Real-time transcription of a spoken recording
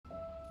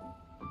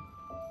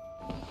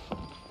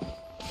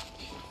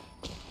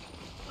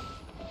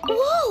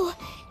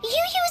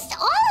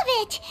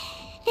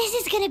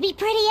This is gonna be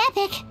pretty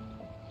epic.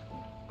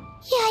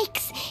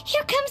 Yikes!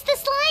 Here comes the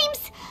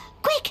slimes!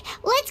 Quick,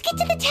 let's get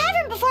to the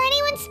tavern before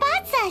anyone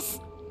spots us!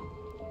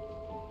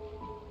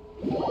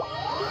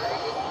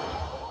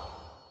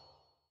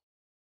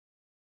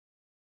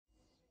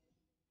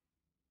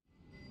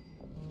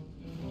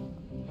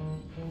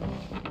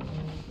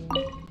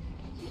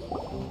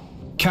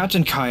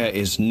 Captain Kaya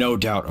is no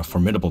doubt a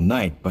formidable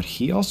knight, but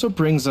he also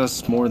brings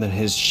us more than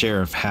his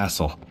share of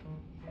hassle.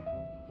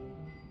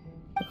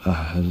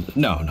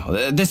 No,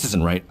 this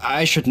isn't right.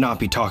 I should not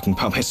be talking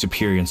about my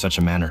superior in such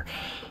a manner.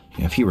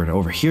 If he were to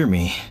overhear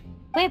me...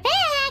 We're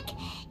back!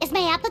 Is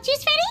my apple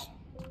juice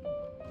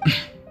ready?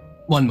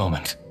 One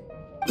moment.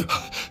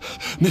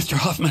 Mr.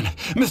 Huffman!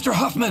 Mr.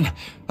 Huffman!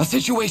 A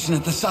situation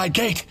at the side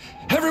gate!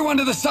 Everyone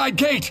to the side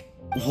gate!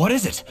 What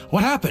is it?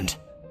 What happened?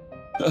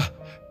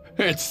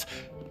 It's...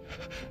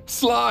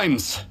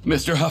 slimes,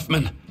 Mr.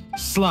 Huffman.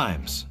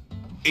 Slimes?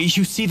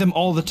 You see them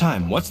all the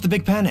time. What's the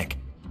big panic?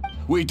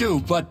 We do,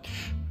 but...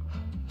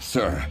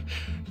 Sir,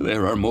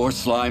 there are more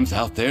slimes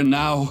out there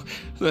now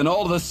than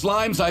all the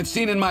slimes I've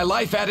seen in my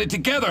life added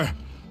together!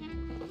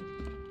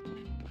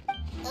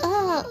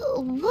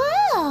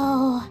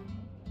 Whoa!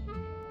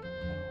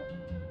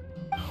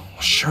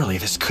 Surely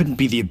this couldn't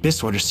be the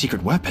Abyss Order's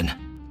secret weapon.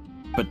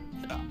 But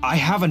I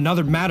have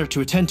another matter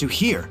to attend to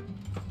here.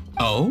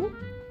 Oh?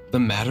 The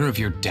matter of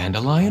your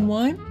dandelion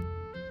wine?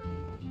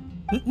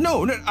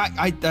 No,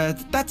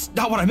 that's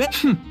not what I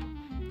meant.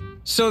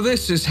 So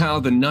this is how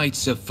the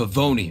Knights of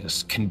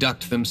Favonius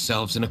conduct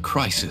themselves in a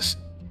crisis.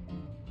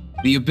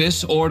 The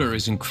Abyss Order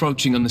is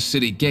encroaching on the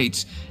city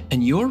gates,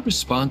 and your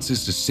response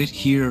is to sit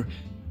here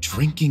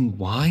drinking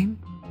wine?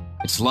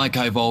 It's like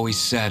I've always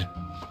said,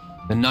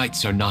 the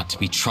Knights are not to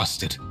be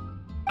trusted.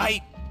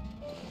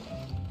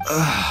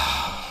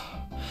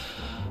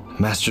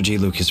 Master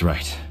Diluc is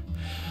right.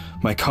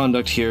 My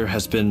conduct here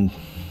has been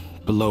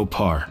below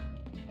par.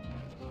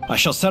 I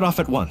shall set off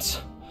at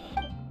once.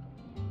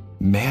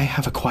 May I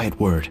have a quiet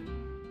word?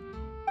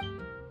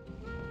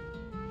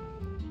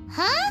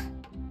 Huh?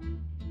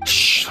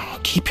 Shh,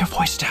 keep your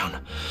voice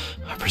down.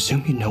 I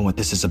presume you know what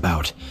this is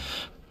about.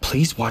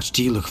 Please watch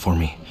Diluc for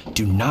me.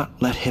 Do not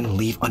let him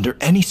leave under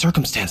any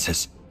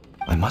circumstances.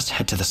 I must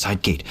head to the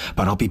side gate,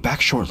 but I'll be back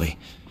shortly.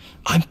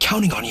 I'm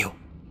counting on you.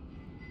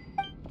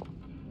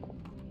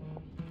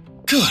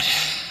 Good.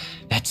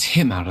 That's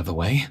him out of the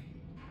way.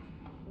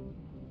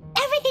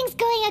 Everything's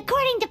going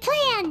according to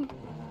plan!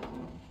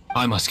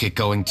 I must get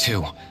going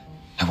too.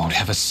 I won't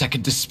have a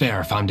second to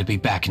spare if I'm to be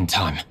back in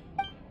time.